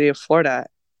University of Florida.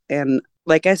 And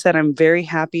like I said, I'm very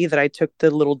happy that I took the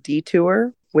little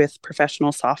detour with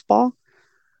professional softball,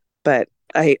 but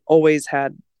I always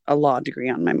had a law degree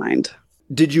on my mind.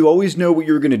 Did you always know what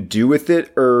you were going to do with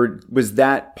it, or was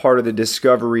that part of the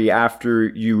discovery after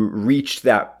you reached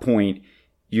that point,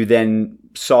 you then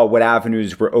saw what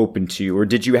avenues were open to you? Or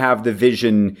did you have the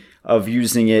vision of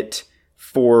using it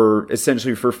for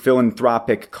essentially for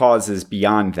philanthropic causes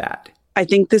beyond that? I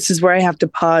think this is where I have to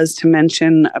pause to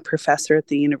mention a professor at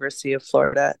the University of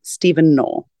Florida, Stephen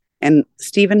Knoll. And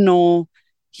Stephen Knoll,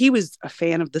 he was a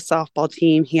fan of the softball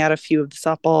team. He had a few of the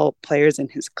softball players in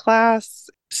his class.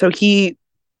 So he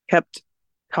kept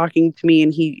talking to me,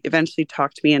 and he eventually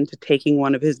talked me into taking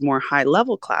one of his more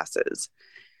high-level classes.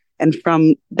 And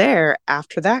from there,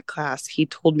 after that class, he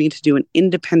told me to do an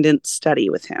independent study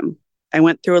with him. I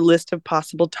went through a list of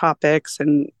possible topics,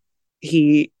 and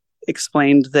he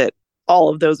explained that all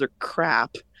of those are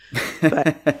crap.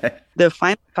 But the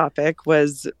final topic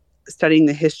was studying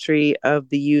the history of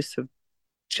the use of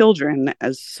children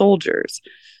as soldiers.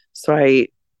 So I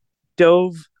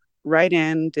dove right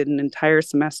in, did an entire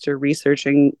semester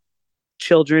researching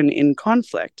children in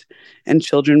conflict and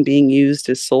children being used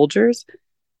as soldiers.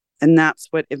 And that's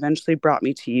what eventually brought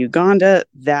me to Uganda.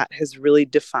 That has really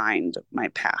defined my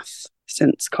path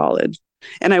since college.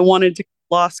 And I wanted to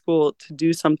law school to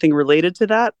do something related to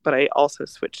that, but I also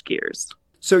switched gears.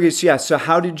 So yeah. So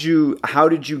how did you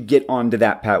get onto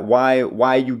that path?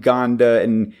 Why Uganda,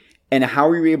 and how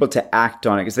were you able to act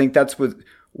on it? Because I think that's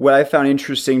what I found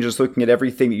interesting, just looking at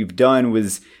everything that you've done,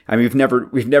 was, I mean,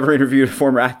 we've never interviewed a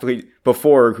former athlete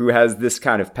before who has this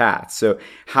kind of path. So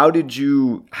how did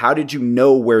you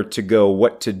know where to go,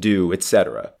 what to do,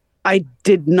 etc.? I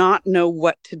did not know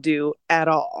what to do at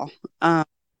all.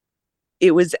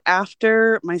 It was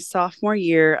after my sophomore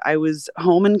year. I was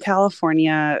home in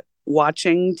California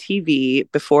watching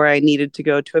TV before I needed to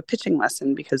go to a pitching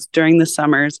lesson, because during the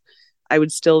summers I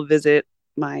would still visit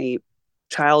my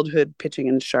childhood pitching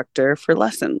instructor for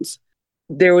lessons.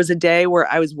 There was a day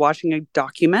where I was watching a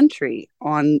documentary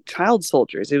on child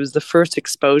soldiers. It was the first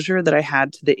exposure that I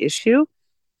had to the issue.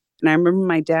 And I remember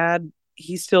my dad,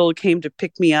 he still came to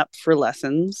pick me up for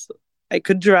lessons. I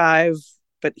could drive,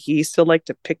 but he still liked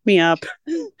to pick me up,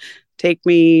 take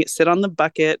me, sit on the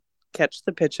bucket, catch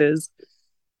the pitches.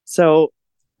 So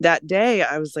that day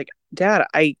I was like, Dad,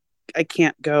 I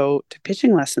can't go to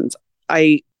pitching lessons.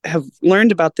 I have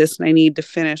learned about this and I need to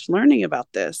finish learning about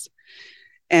this.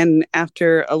 And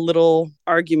after a little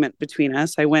argument between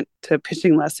us, I went to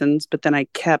pitching lessons, but then I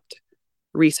kept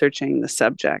researching the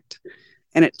subject.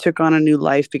 And it took on a new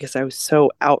life because I was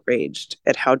so outraged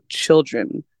at how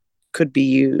children could be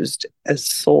used as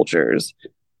soldiers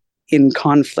in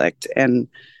conflict. And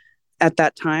at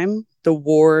that time, the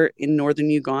war in northern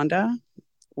Uganda,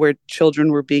 where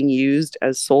children were being used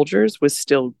as soldiers, was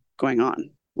still going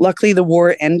on. Luckily, the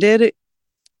war ended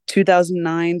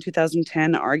 2009,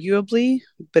 2010, arguably,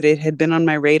 but it had been on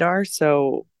my radar.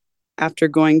 So after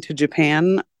going to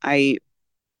Japan, I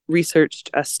researched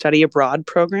a study abroad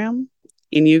program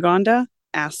in Uganda,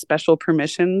 asked special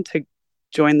permission to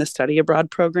join the study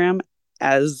abroad program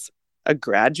as a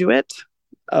graduate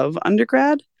of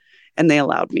undergrad, and they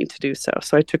allowed me to do so.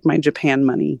 So I took my Japan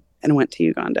money and went to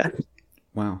Uganda.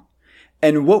 Wow.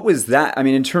 And what was that? I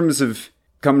mean, in terms of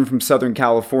coming from Southern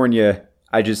California,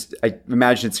 I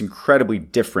imagine it's incredibly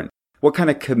different. What kind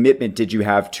of commitment did you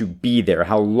have to be there?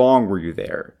 How long were you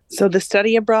there? So the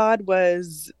study abroad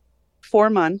was 4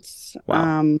 months.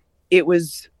 Wow. It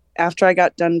was after I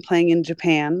got done playing in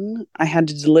Japan. I had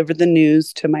to deliver the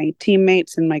news to my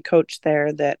teammates and my coach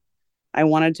there that I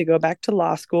wanted to go back to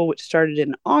law school, which started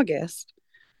in August.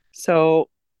 So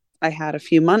I had a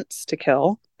few months to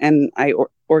kill, and I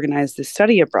organized the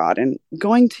study abroad. And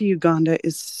going to Uganda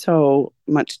is so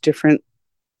much different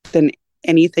than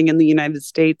anything in the United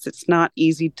States. It's not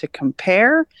easy to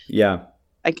compare. Yeah.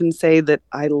 I can say that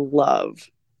I love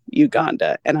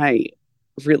Uganda, and I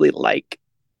really like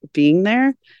being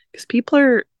there because people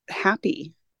are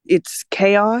happy. It's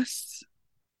chaos.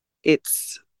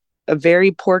 It's a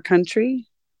very poor country,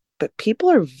 but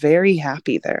people are very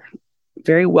happy there,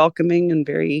 very welcoming and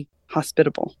very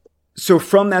hospitable. So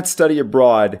from that study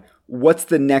abroad, what's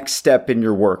the next step in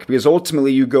your work? Because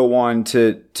ultimately you go on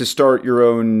to start your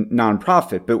own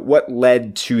nonprofit, but what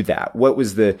led to that?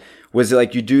 Was it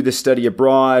like you do the study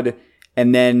abroad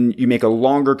and then you make a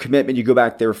longer commitment, you go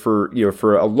back there for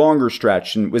a longer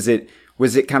stretch? And was it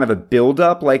Was it kind of a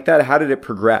buildup like that? How did it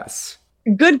progress?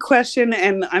 Good question.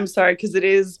 And I'm sorry, because it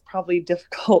is probably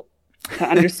difficult to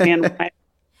understand what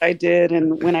I did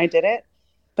and when I did it.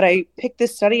 But I picked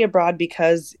this study abroad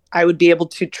because I would be able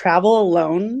to travel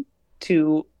alone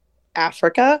to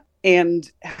Africa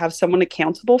and have someone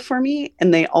accountable for me.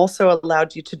 And they also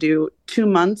allowed you to do 2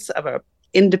 months of a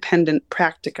independent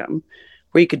practicum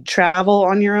where you could travel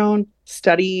on your own,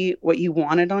 study what you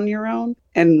wanted on your own,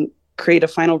 and create a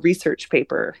final research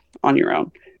paper on your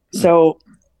own. So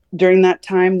during that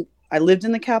time, I lived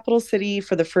in the capital city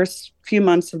for the first few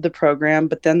months of the program,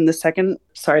 but then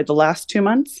the last 2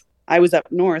 months, I was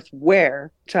up north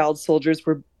where child soldiers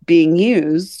were being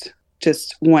used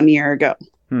just 1 year ago.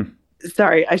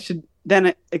 Sorry, I should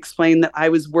then explain that I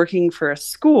was working for a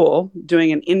school,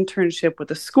 doing an internship with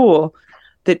a school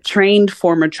that trained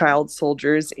former child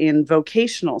soldiers in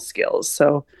vocational skills.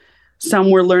 So some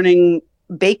were learning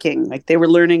baking, like they were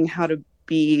learning how to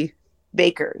be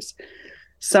bakers.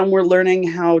 Some were learning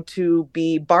how to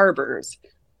be barbers.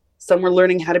 Some were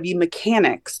learning how to be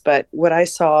mechanics. But what I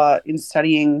saw in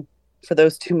studying for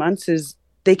those 2 months is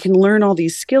they can learn all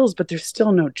these skills, but there's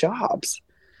still no jobs.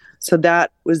 So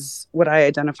that was what I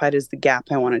identified as the gap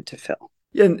I wanted to fill.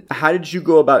 Yeah, and how did you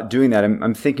go about doing that?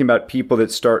 I'm thinking about people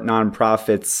that start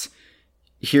nonprofits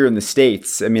here in the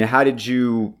States. I mean, how did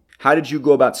you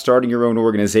go about starting your own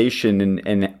organization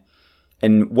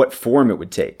and what form it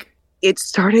would take? It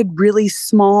started really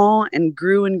small and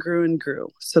grew and grew and grew.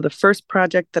 So the first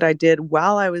project that I did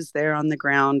while I was there on the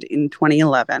ground in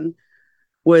 2011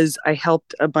 was I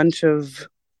helped a bunch of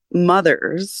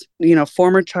mothers,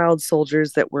 former child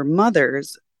soldiers that were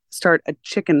mothers, start a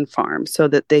chicken farm so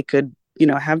that they could,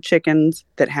 have chickens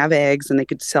that have eggs and they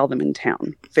could sell them in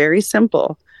town. Very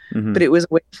simple, but it was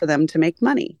a way for them to make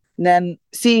money. And then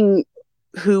seeing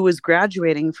who was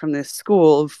graduating from this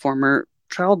school of former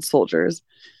child soldiers,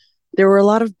 there were a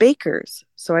lot of bakers.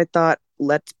 So I thought,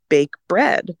 let's bake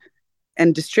bread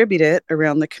and distribute it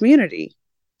around the community.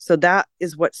 So that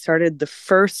is what started the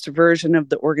first version of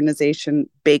the organization,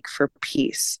 Bake for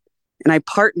Peace. And I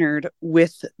partnered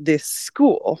with this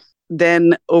school.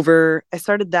 Then I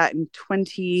started that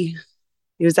it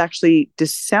was actually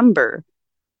December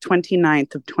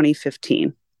 29th of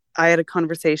 2015. I had a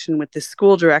conversation with the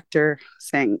school director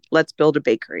saying, let's build a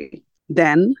bakery.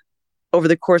 Then over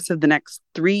the course of the next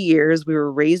 3 years, we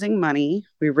were raising money.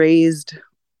 We raised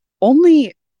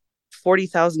only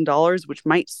 $40,000, which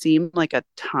might seem like a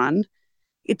ton.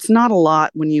 It's not a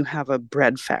lot when you have a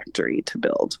bread factory to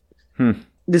build.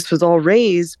 This was all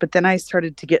raised, but then I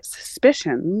started to get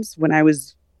suspicions when I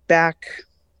was back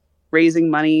raising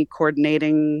money,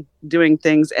 coordinating, doing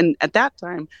things. And at that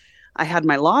time, I had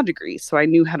my law degree, so I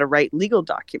knew how to write legal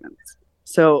documents.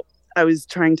 So I was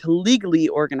trying to legally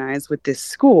organize with this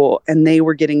school, and they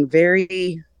were getting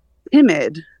very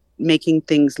timid making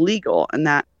things legal. And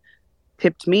that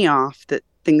tipped me off that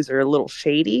things are a little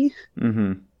shady.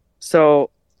 So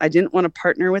I didn't want to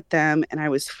partner with them. And I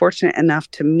was fortunate enough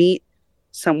to meet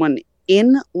someone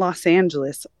in Los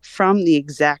Angeles from the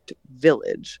exact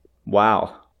village.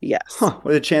 Wow. Yes. What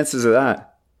are the chances of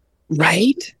that?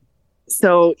 Right?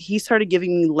 So he started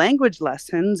giving me language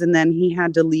lessons, and then he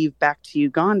had to leave back to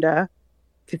Uganda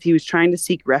because he was trying to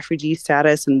seek refugee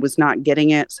status and was not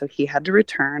getting it. So he had to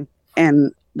return.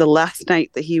 And the last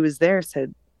night that he was there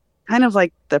said, kind of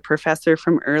like the professor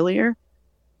from earlier,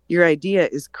 your idea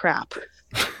is crap.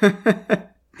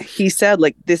 He said,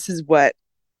 this is what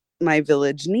my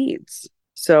village needs.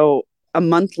 So a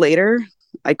month later,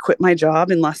 I quit my job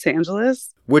in Los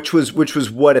Angeles. Which was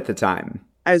what at the time?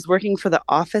 I was working for the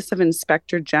Office of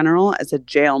Inspector General as a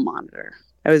jail monitor.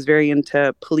 I was very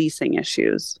into policing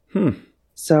issues.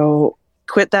 So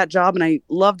quit that job, and I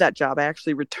loved that job. I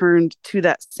actually returned to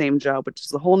that same job, which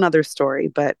is a whole nother story.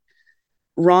 But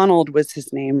Ronald was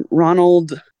his name.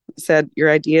 Ronald said, your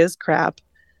idea is crap.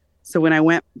 So when I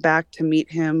went back to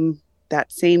meet him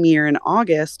that same year in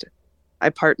August, I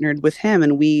partnered with him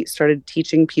and we started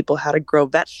teaching people how to grow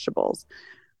vegetables,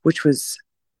 which was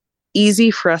easy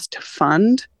for us to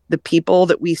fund. The people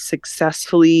that we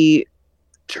successfully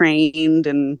trained,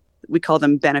 and we call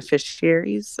them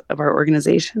beneficiaries of our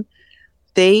organization,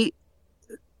 they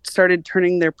started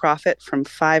turning their profit from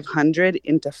 500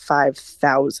 into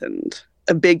 5,000.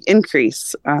 A big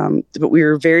increase, but we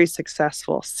were very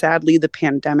successful. Sadly, the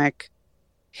pandemic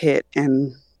hit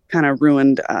and kind of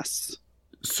ruined us.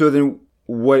 So then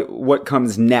what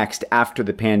comes next after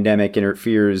the pandemic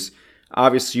interferes?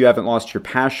 Obviously, you haven't lost your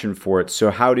passion for it.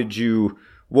 So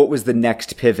what was the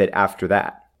next pivot after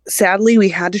that? Sadly, we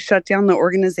had to shut down the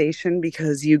organization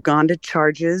because Uganda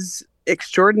charges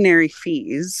extraordinary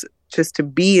fees just to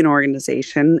be an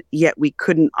organization, yet we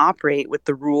couldn't operate with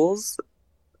the rules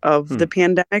of the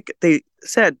pandemic. They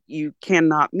said you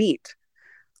cannot meet.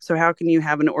 So how can you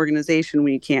have an organization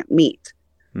when you can't meet?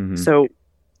 So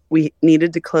we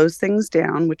needed to close things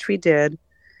down, which we did.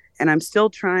 And I'm still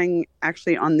trying,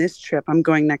 actually on this trip, I'm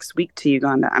going next week to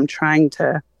Uganda. I'm trying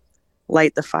to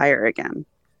light the fire again,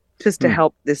 just to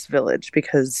help this village,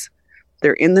 because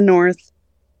they're in the north,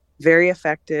 very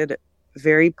affected,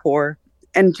 very poor.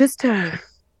 And just to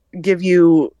give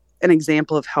you an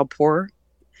example of how poor,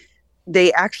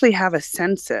 they actually have a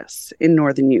census in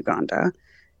northern Uganda.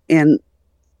 And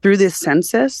through this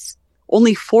census,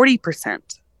 only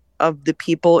 40% of the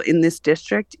people in this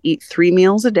district eat 3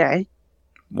 meals a day.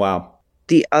 Wow.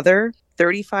 The other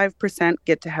 35%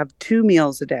 get to have 2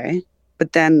 meals a day.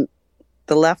 But then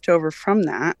the leftover from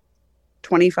that,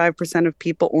 25% of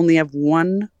people only have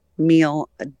 1 meal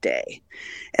a day.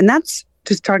 And that's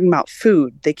just talking about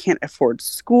food. They can't afford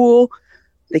school.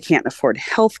 They can't afford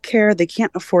health care. They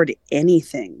can't afford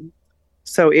anything.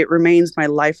 So it remains my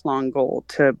lifelong goal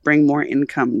to bring more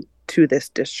income to this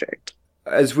district.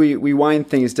 As we wind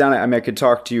things down, I mean, I could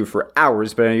talk to you for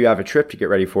hours, but I know you have a trip to get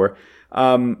ready for.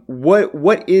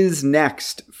 What is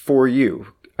next for you?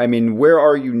 I mean, where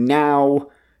are you now?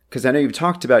 Because I know you've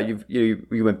talked about you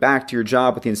went back to your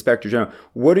job with the Inspector General.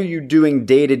 What are you doing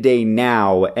day to day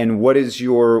now, and what's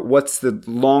the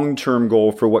long-term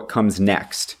goal for what comes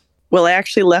next? Well, I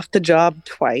actually left the job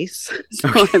twice, so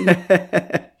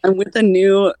I'm with a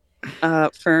new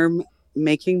firm,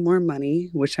 making more money,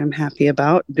 which I'm happy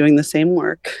about, doing the same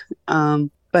work.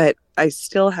 But I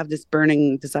still have this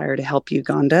burning desire to help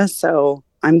Uganda, so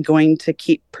I'm going to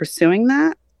keep pursuing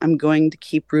that. I'm going to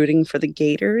keep rooting for the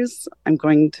Gators. I'm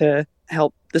going to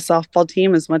help the softball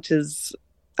team as much as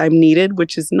I'm needed,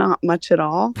 which is not much at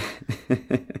all.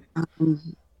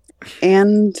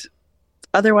 And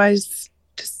otherwise,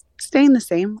 just staying the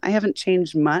same. I haven't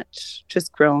changed much,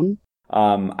 just grown.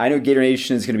 I know Gator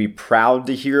Nation is going to be proud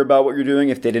to hear about what you're doing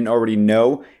if they didn't already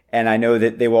know. And I know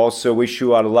that they will also wish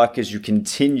you a lot of luck as you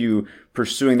continue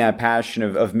pursuing that passion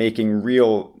of making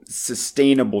real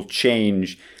sustainable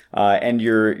change. And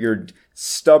your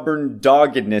stubborn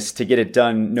doggedness to get it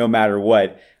done no matter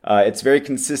what. It's very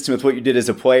consistent with what you did as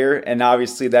a player, and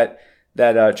obviously that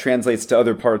translates to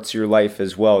other parts of your life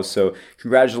as well. So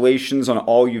congratulations on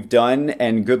all you've done,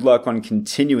 and good luck on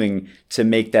continuing to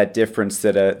make that difference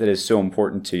that is so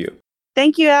important to you.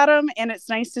 Thank you, Adam. And it's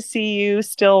nice to see you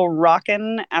still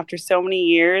rocking after so many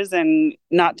years, and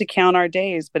not to count our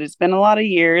days, but it's been a lot of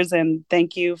years. And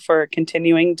thank you for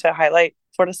continuing to highlight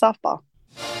Florida softball.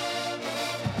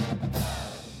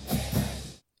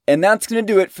 And that's going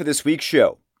to do it for this week's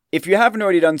show. If you haven't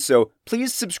already done so,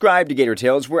 please subscribe to Gator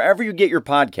Tales wherever you get your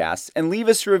podcasts and leave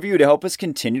us a review to help us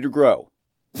continue to grow.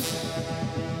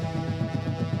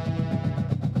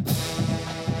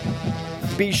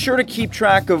 Be sure to keep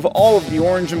track of all of the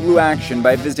orange and blue action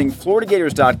by visiting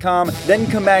FloridaGators.com, then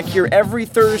come back here every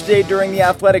Thursday during the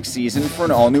athletic season for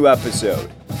an all-new episode.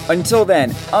 Until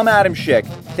then, I'm Adam Schick.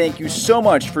 Thank you so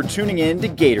much for tuning in to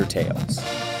Gator Tales.